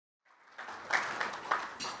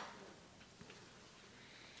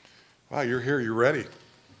Wow, you're here. You're ready.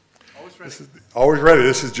 Always ready. Always ready.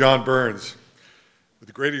 This is John Burns with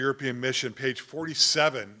the Greater European Mission. Page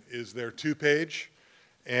 47 is their two-page,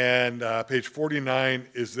 and page 49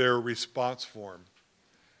 is their response form.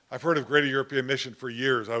 I've heard of Greater European Mission for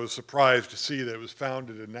years. I was surprised to see that it was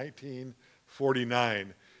founded in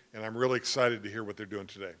 1949, and I'm really excited to hear what they're doing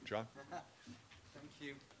today. John? Thank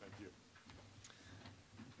you. Thank you.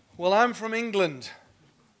 Well, I'm from England.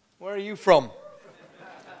 Where are you from?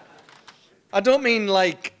 I don't mean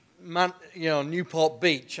like, Newport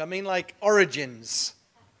Beach. I mean like origins.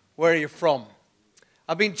 Where are you from?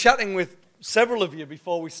 I've been chatting with several of you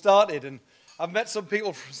before we started, and I've met some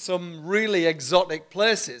people from some really exotic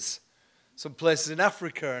places. Some places in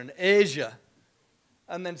Africa and Asia.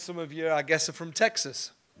 And then some of you, I guess, are from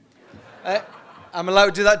Texas. I'm allowed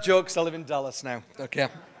to do that joke because I live in Dallas now. Okay.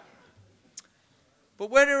 But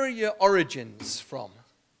where are your origins from?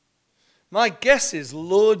 My guess is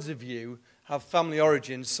loads of you have family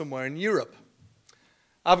origins somewhere in Europe.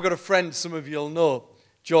 I've got a friend, some of you'll know,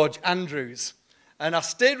 George Andrews. And I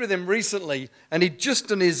stayed with him recently, and he'd just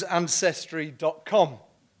done his Ancestry.com.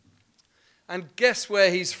 And guess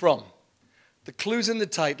where he's from? The clue's in the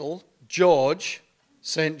title, George,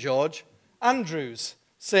 St. George, Andrews,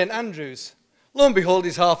 St. Andrews. Lo and behold,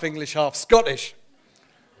 he's half English, half Scottish.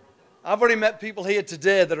 I've already met people here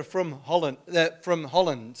today that are from Holland, and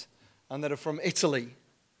that are from Italy.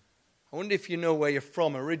 I wonder if you know where you're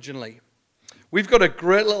from originally. We've got a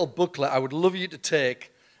great little booklet I would love you to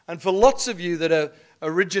take. And for lots of you that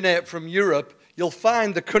originate from Europe, you'll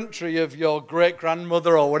find the country of your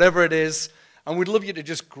great-grandmother or whatever it is, and we'd love you to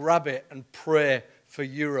just grab it and pray for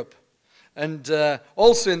Europe. And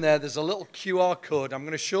also in there's a little QR code. I'm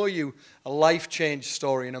going to show you a life change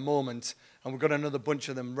story in a moment, and we've got another bunch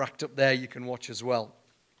of them racked up there you can watch as well.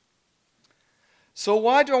 So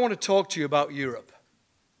why do I want to talk to you about Europe?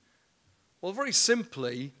 Well, very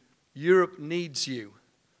simply, Europe needs you.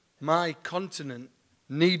 My continent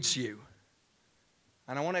needs you.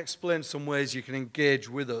 And I want to explain some ways you can engage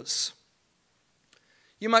with us.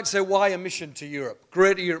 You might say, why a mission to Europe?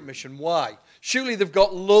 Greater Europe Mission, why? Surely they've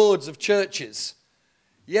got loads of churches.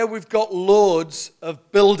 Yeah, we've got loads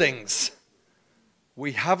of buildings.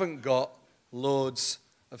 We haven't got loads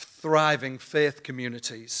of thriving faith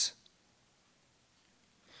communities.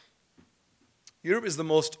 Europe is the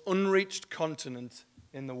most unreached continent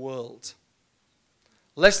in the world.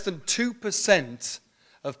 Less than 2%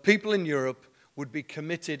 of people in Europe would be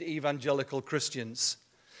committed evangelical Christians.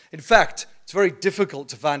 In fact, it's very difficult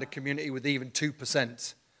to find a community with even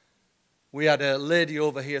 2%. We had a lady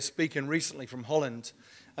over here speaking recently from Holland,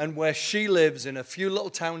 and where she lives in a few little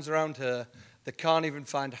towns around her, they can't even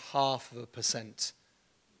find 0.5%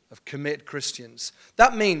 of committed Christians.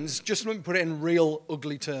 That means, just let me put it in real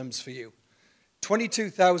ugly terms for you,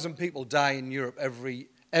 22,000 people die in Europe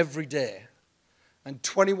every day, and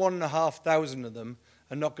 21,500 of them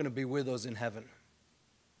are not going to be with us in heaven.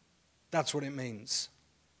 That's what it means.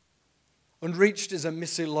 Unreached is a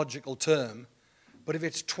missiological term, but if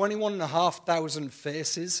it's 21,500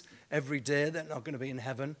 faces every day that are not going to be in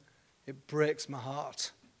heaven, it breaks my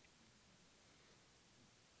heart.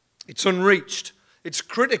 It's unreached. It's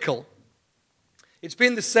critical. It's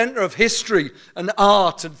been the center of history and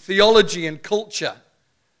art and theology and culture.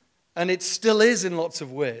 And it still is in lots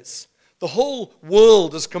of ways. The whole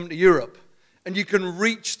world has come to Europe, and you can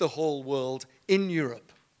reach the whole world in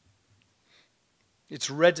Europe.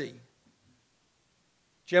 It's ready.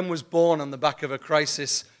 Jem was born on the back of a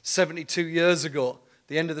crisis 72 years ago,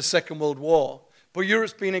 the end of the Second World War. But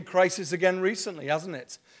Europe's been in crisis again recently, hasn't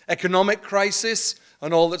it? Economic crisis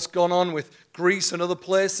and all that's gone on with Greece and other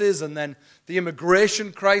places, and then the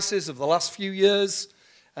immigration crisis of the last few years,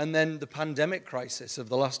 and then the pandemic crisis of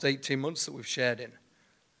the last 18 months that we've shared in.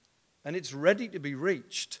 And it's ready to be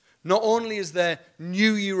reached. Not only is there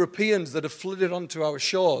new Europeans that have flooded onto our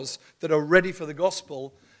shores that are ready for the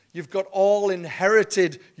gospel, you've got all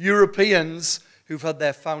inherited Europeans who've had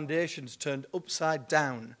their foundations turned upside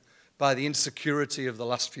down by the insecurity of the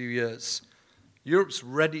last few years. Europe's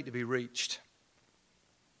ready to be reached.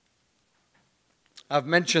 I've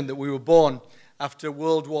mentioned that we were born after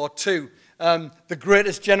World War II. The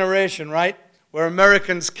greatest generation, right? Where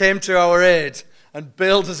Americans came to our aid and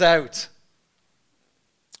bailed us out.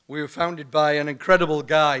 We were founded by an incredible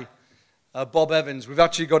guy, Bob Evans. We've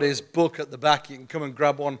actually got his book at the back. You can come and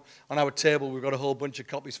grab one on our table. We've got a whole bunch of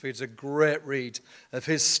copies for you. It's a great read of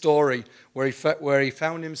his story where he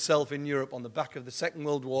found himself in Europe on the back of the Second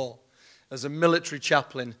World War as a military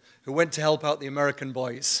chaplain who went to help out the American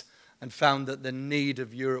boys and found that the need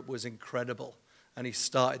of Europe was incredible. And he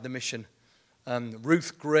started the mission.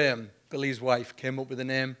 Ruth Graham, Billy's wife, came up with the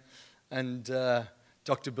name. and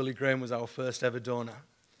Dr. Billy Graham was our first ever donor,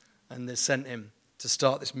 and they sent him to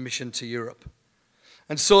start this mission to Europe.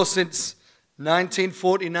 And so since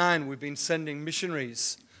 1949, we've been sending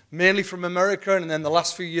missionaries, mainly from America, and then the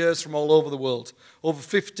last few years from all over the world. Over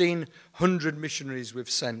 1,500 missionaries we've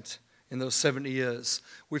sent in those 70 years.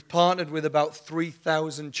 We've partnered with about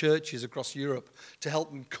 3,000 churches across Europe to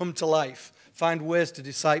help them come to life, find ways to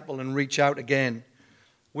disciple and reach out again.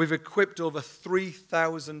 We've equipped over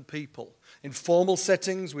 3,000 people. In formal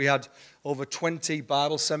settings, we had over 20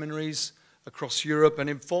 Bible seminaries across Europe, and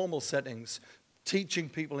informal settings, teaching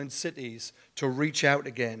people in cities to reach out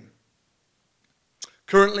again.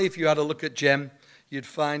 Currently, if you had a look at GEM, you'd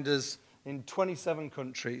find us in 27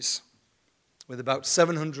 countries with about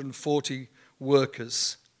 740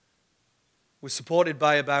 workers. We're supported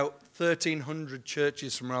by about 1,300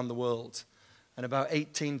 churches from around the world and about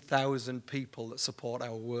 18,000 people that support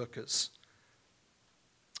our workers.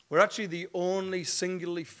 We're actually the only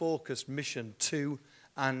singularly focused mission to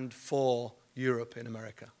and for Europe in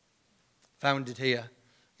America. Founded here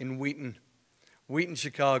in Wheaton,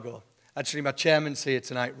 Chicago. Actually, my chairman's here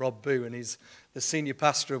tonight, Rob Boo, and he's the senior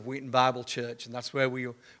pastor of Wheaton Bible Church, and that's where we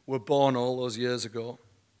were born all those years ago.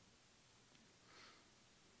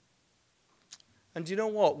 And you know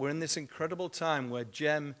what? We're in this incredible time where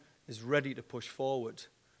GEM is ready to push forward.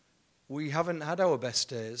 We haven't had our best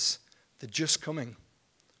days. They're just coming.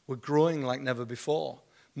 We're growing like never before.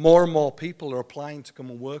 More and more people are applying to come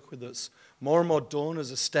and work with us. More and more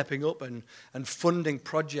donors are stepping up and funding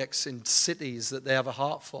projects in cities that they have a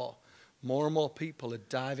heart for. More and more people are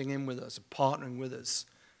diving in with us, partnering with us.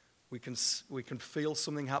 We can feel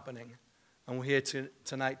something happening, and we're here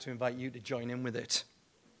tonight to invite you to join in with it.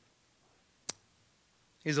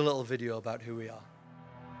 Here's a little video about who we are.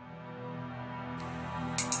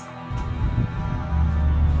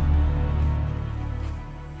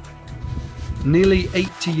 Nearly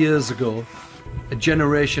 80 years ago, a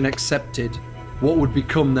generation accepted what would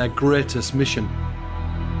become their greatest mission.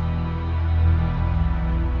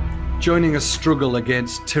 Joining a struggle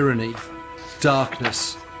against tyranny,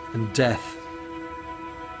 darkness, and death.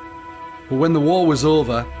 But when the war was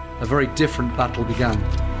over, a very different battle began.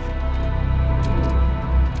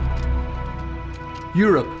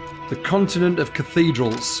 Europe, the continent of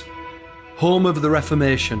cathedrals, home of the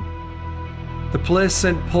Reformation, the place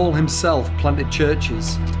St. Paul himself planted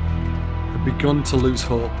churches, had begun to lose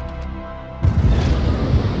hope.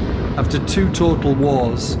 After 2 total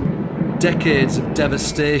wars, decades of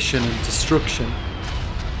devastation and destruction,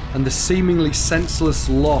 and the seemingly senseless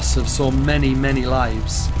loss of so many, many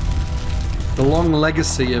lives, the long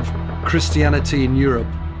legacy of Christianity in Europe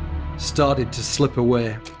started to slip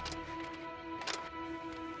away.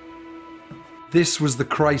 This was the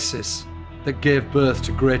crisis that gave birth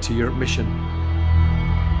to Greater Europe Mission.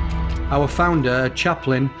 Our founder, a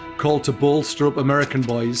chaplain called to bolster up American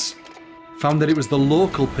boys, found that it was the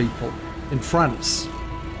local people in France,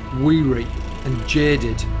 weary and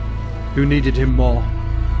jaded, who needed him more.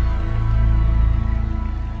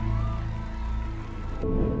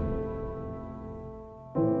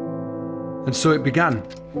 And so it began,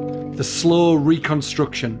 the slow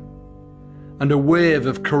reconstruction, and a wave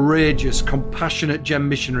of courageous, compassionate GEM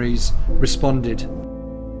missionaries responded,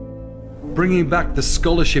 bringing back the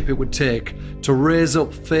scholarship it would take to raise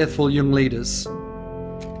up faithful young leaders,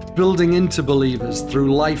 building into believers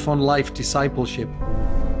through life-on-life discipleship,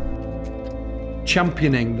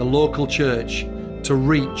 championing the local church to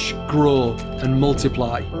reach, grow, and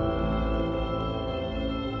multiply.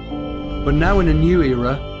 But now in a new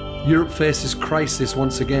era, Europe faces crisis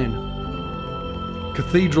once again.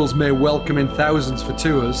 Cathedrals may welcome in thousands for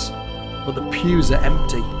tours, but the pews are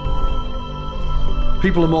empty.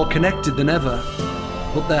 People are more connected than ever,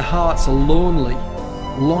 but their hearts are lonely,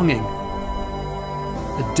 longing.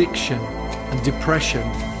 Addiction and depression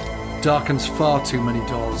darkens far too many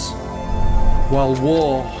doors, while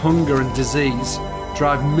war, hunger and disease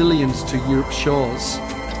drive millions to Europe's shores,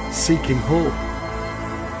 seeking hope.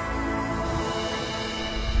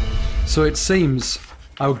 So it seems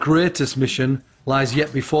our greatest mission lies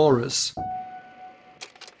yet before us.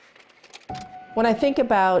 When I think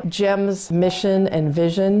about GEM's mission and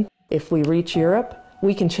vision, if we reach Europe,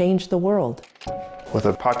 we can change the world. With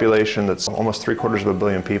a population that's almost 750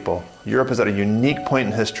 million people, Europe is at a unique point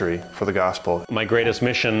in history for the gospel. My greatest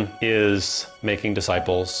mission is making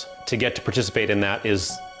disciples. To get to participate in that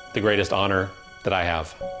is the greatest honor that I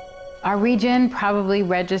have. Our region probably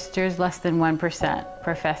registers less than 1%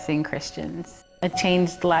 professing Christians. A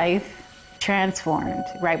changed life, transformed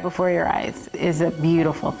right before your eyes, is a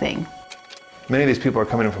beautiful thing. Many of these people are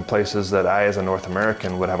coming in from places that I, as a North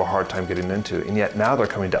American, would have a hard time getting into, and yet now they're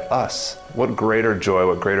coming to us. What greater joy,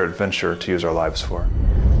 what greater adventure to use our lives for.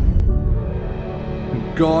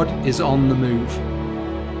 God is on the move.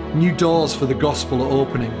 New doors for the gospel are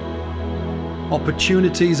opening.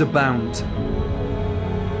 Opportunities abound.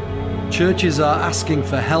 Churches are asking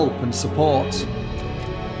for help and support.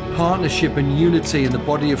 Partnership and unity in the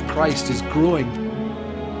body of Christ is growing.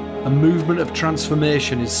 A movement of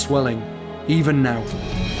transformation is swelling, even now.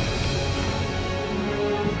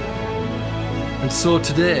 And so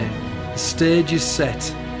today, the stage is set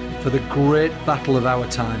for the great battle of our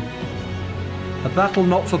time. A battle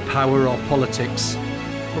not for power or politics,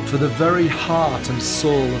 but for the very heart and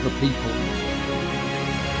soul of a people.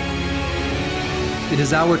 It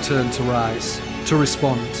is our turn to rise, to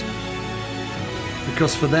respond.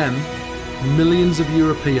 Because for them, millions of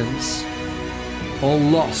Europeans, all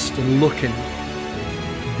lost and looking,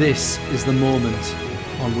 this is the moment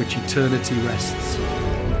on which eternity rests.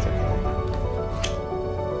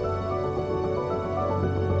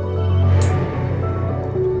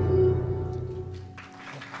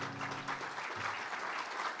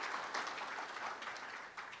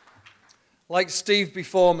 Like Steve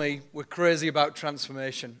before me, we're crazy about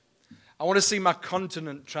transformation. I want to see my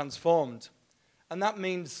continent transformed. And that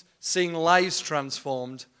means seeing lives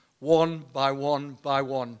transformed one by one by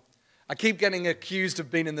one. I keep getting accused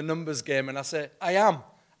of being in the numbers game, and I say, I am.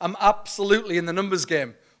 I'm absolutely in the numbers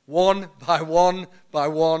game. One by one by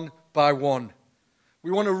one by one.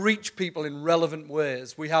 We want to reach people in relevant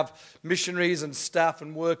ways. We have missionaries and staff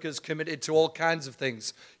and workers committed to all kinds of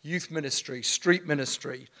things. Youth ministry, street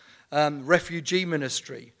ministry, refugee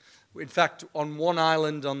ministry. In fact, on one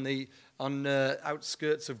island on the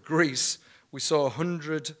outskirts of Greece, we saw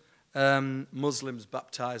 100 Muslims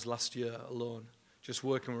baptized last year alone, just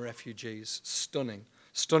working with refugees. Stunning,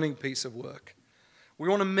 stunning piece of work. We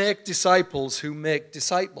want to make disciples who make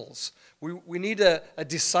disciples. We need a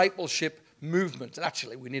discipleship movement.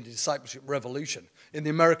 Actually, we need a discipleship revolution in the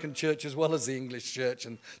American church as well as the English church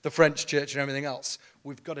and the French church and everything else.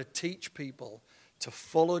 We've got to teach people to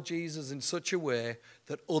follow Jesus in such a way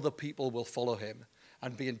that other people will follow him,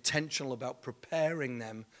 and be intentional about preparing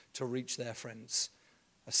them to reach their friends.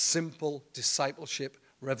 A simple discipleship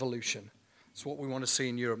revolution. That's what we want to see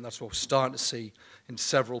in Europe. That's what we're starting to see in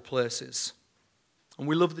several places. And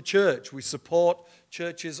we love the church. We support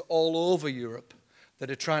churches all over Europe that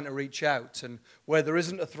are trying to reach out. And where there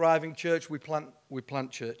isn't a thriving church, we plant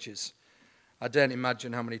churches. I don't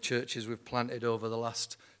imagine how many churches we've planted over the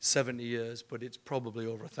last 70 years, but it's probably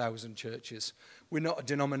over 1,000 churches. We're not a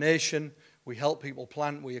denomination. We help people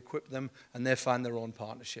plant, we equip them, and they find their own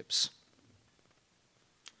partnerships.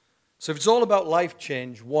 So if it's all about life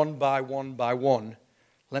change, one by one by one,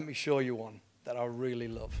 let me show you one that I really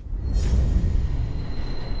love.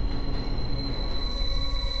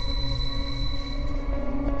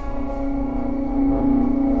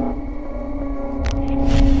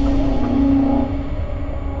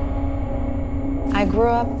 I grew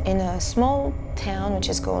up in a small town which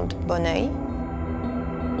is called Bonneuil.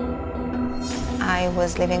 I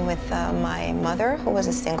was living with my mother, who was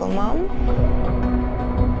a single mom.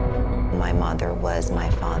 My mother was my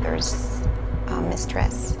father's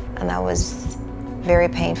mistress, and that was very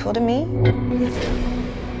painful to me.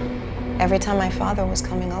 Every time my father was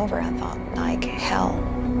coming over, I thought like hell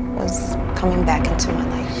was coming back into my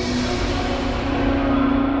life.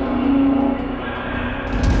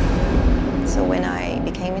 So when I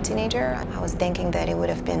became a teenager, I was thinking that it would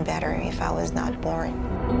have been better if I was not born.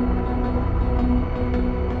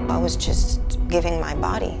 I was just giving my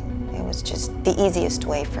body. It was just the easiest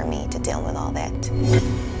way for me to deal with all that.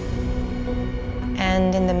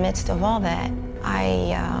 And in the midst of all that,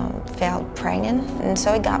 I felt pregnant, and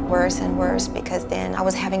so it got worse and worse, because then I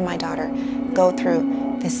was having my daughter go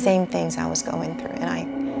through the same things I was going through, and I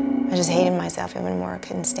just hated myself even more. I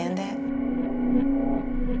couldn't stand that.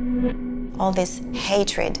 All this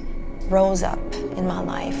hatred rose up in my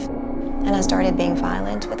life, and I started being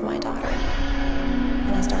violent with my daughter.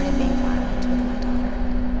 And I started being violent with my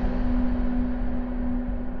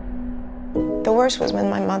daughter. The worst was when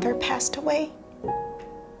my mother passed away.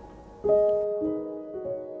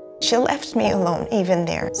 She left me alone even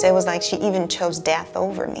there. So it was like she even chose death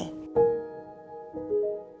over me.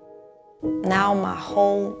 Now my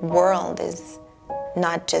whole world is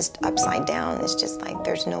not just upside down. It's just like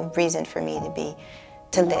there's no reason for me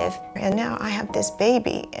to live. And now I have this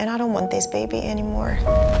baby, and I don't want this baby anymore. I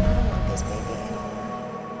don't want this baby anymore.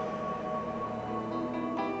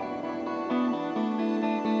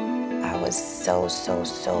 I was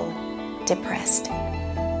so depressed.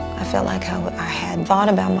 I felt like I had thought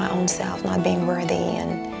about my own self not being worthy,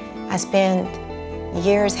 and I spent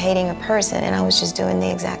years hating a person, and I was just doing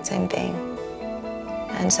the exact same thing.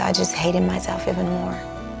 And so I just hated myself even more.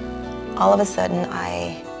 All of a sudden,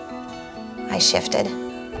 I shifted,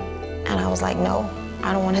 and I was like, no,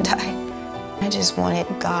 I don't want to die. I just wanted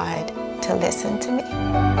God to listen to me.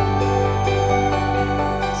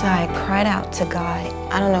 So I cried out to God,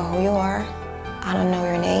 I don't know who you are, I don't know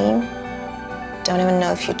your name, don't even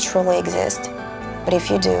know if you truly exist, but if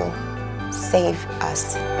you do, save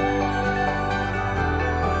us.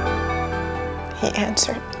 He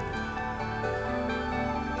answered.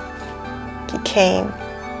 He came,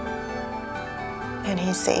 and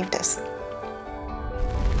he saved us.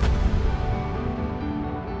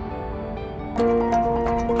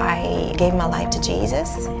 I gave my life to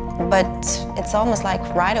Jesus, but it's almost like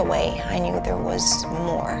right away I knew there was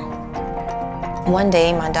more. One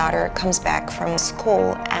day my daughter comes back from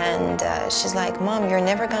school and she's like, Mom, you're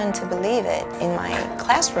never going to believe it. In my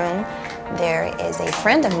classroom, there is a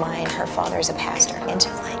friend of mine, her father's a pastor. And she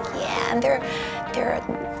was like, yeah, and they're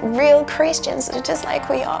real Christians, just like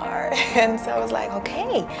we are. And so I was like,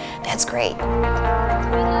 okay, that's great.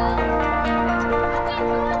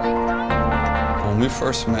 When we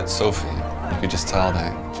first met Sophie, you could just tell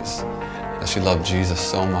that she loved Jesus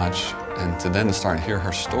so much, and to start to hear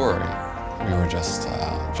her story, we were just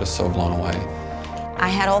so blown away. I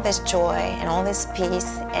had all this joy and all this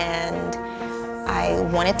peace, and I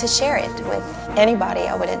wanted to share it with anybody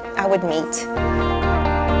I would meet.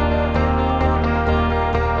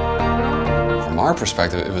 From our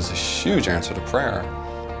perspective, it was a huge answer to prayer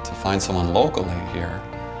to find someone locally here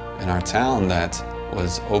in our town that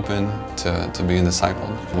was open to being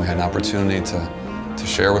discipled. We had an opportunity to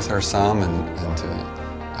share with her some and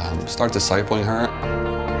to start discipling her.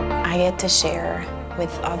 I get to share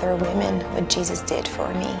with other women what Jesus did for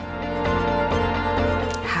me,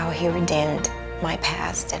 how he redeemed my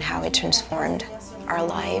past and how it transformed our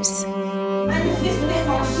lives.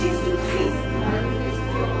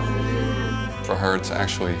 For her to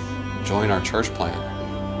actually join our church plan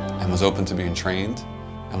and was open to being trained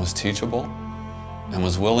and was teachable and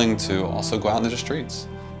was willing to also go out into the streets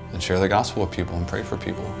and share the gospel with people and pray for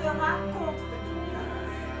people.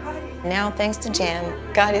 Now, thanks to Jam,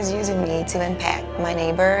 God is using me to impact my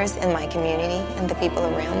neighbors and my community and the people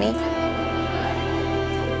around me.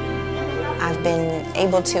 I've been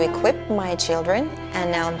able to equip my children, and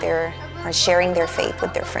now they are sharing their faith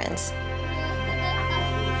with their friends.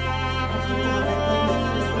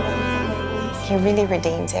 He really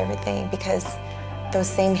redeems everything, because those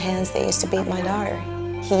same hands that used to beat my daughter,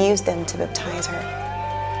 he used them to baptize her.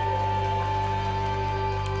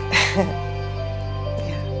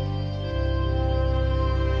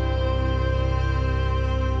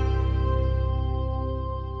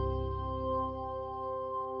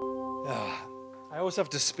 I always have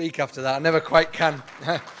to speak after that. I never quite can.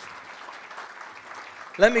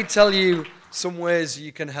 Let me tell you some ways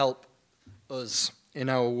you can help us in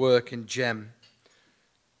our work in GEM.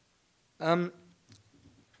 I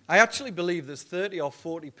actually believe there's 30 or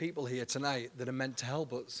 40 people here tonight that are meant to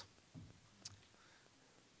help us.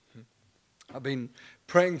 I've been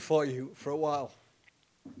praying for you for a while.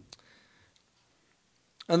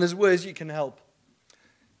 And there's ways you can help.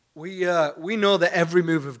 We know that every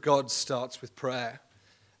move of God starts with prayer,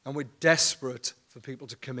 and we're desperate for people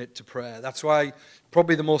to commit to prayer. That's why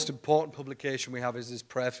probably the most important publication we have is this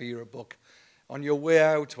Prayer for Europe book. On your way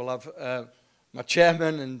out, we'll have my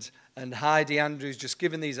chairman and Heidi Andrews just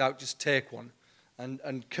giving these out. Just take one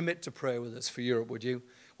and commit to prayer with us for Europe, would you?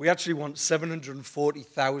 We actually want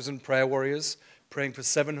 740,000 prayer warriors praying for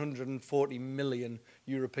 740 million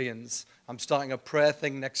Europeans. I'm starting a prayer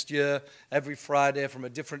thing next year, every Friday from a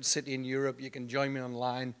different city in Europe. You can join me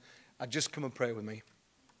online. Just come and pray with me.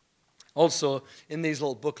 Also, in these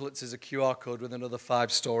little booklets is a QR code with another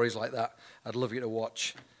 5 stories like that. I'd love you to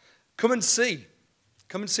watch. Come and see.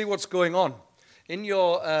 Come and see what's going on. In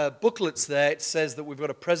your booklets there, it says that we've got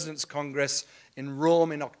a President's Congress in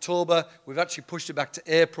Rome in October. We've actually pushed it back to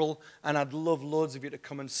April, and I'd love loads of you to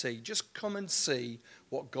come and see. Just come and see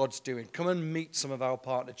what God's doing. Come and meet some of our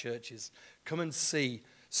partner churches. Come and see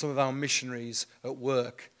some of our missionaries at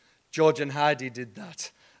work. George and Heidi did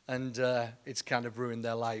that, and it's kind of ruined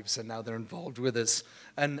their lives, and now they're involved with us.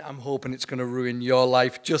 And I'm hoping it's going to ruin your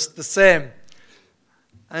life just the same.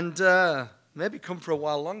 And maybe come for a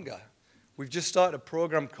while longer. We've just started a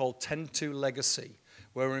program called 10-2 Legacy,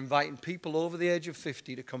 where we're inviting people over the age of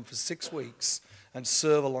 50 to come for 6 weeks and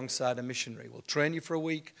serve alongside a missionary. We'll train you for a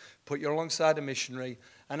week, put you alongside a missionary.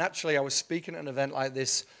 And actually, I was speaking at an event like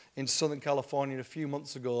this in Southern California a few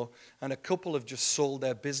months ago, and a couple have just sold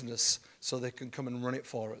their business so they can come and run it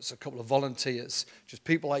for us. A couple of volunteers, just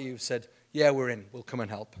people like you, have said, yeah, we're in, we'll come and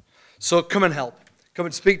help. So come and help. Come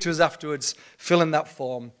and speak to us afterwards, fill in that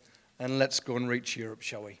form, and let's go and reach Europe,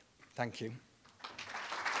 shall we? Thank you.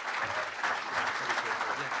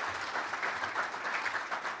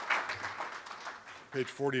 Page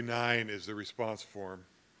 49 is the response form.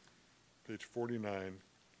 Page 49.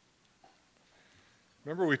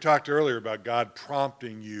 Remember we talked earlier about God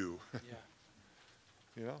prompting you. Yeah.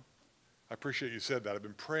 You know? I appreciate you said that. I've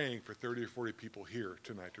been praying for 30 or 40 people here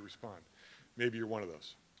tonight to respond. Maybe you're one of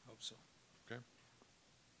those. Hope so. Okay?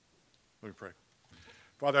 Let me pray.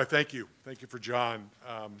 Father, I thank you. Thank you for John.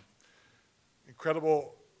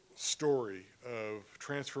 Incredible story of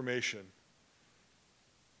transformation,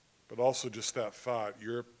 but also just that thought,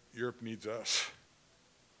 Europe needs us.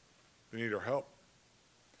 They need our help.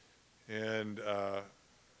 And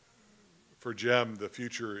for Jem, the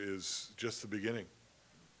future is just the beginning.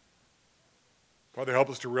 Father, help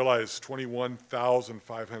us to realize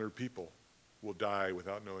 21,500 people will die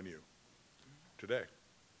without knowing you today.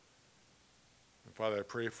 And Father, I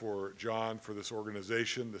pray for John, for this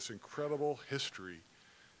organization, this incredible history,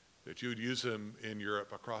 that you would use them in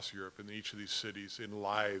Europe, across Europe, in each of these cities, in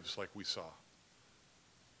lives like we saw.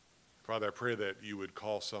 Father, I pray that you would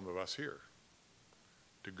call some of us here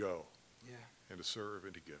to go and to serve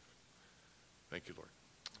and to give. Thank you, Lord.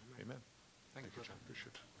 Amen. Thank you, John.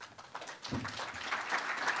 Appreciate it.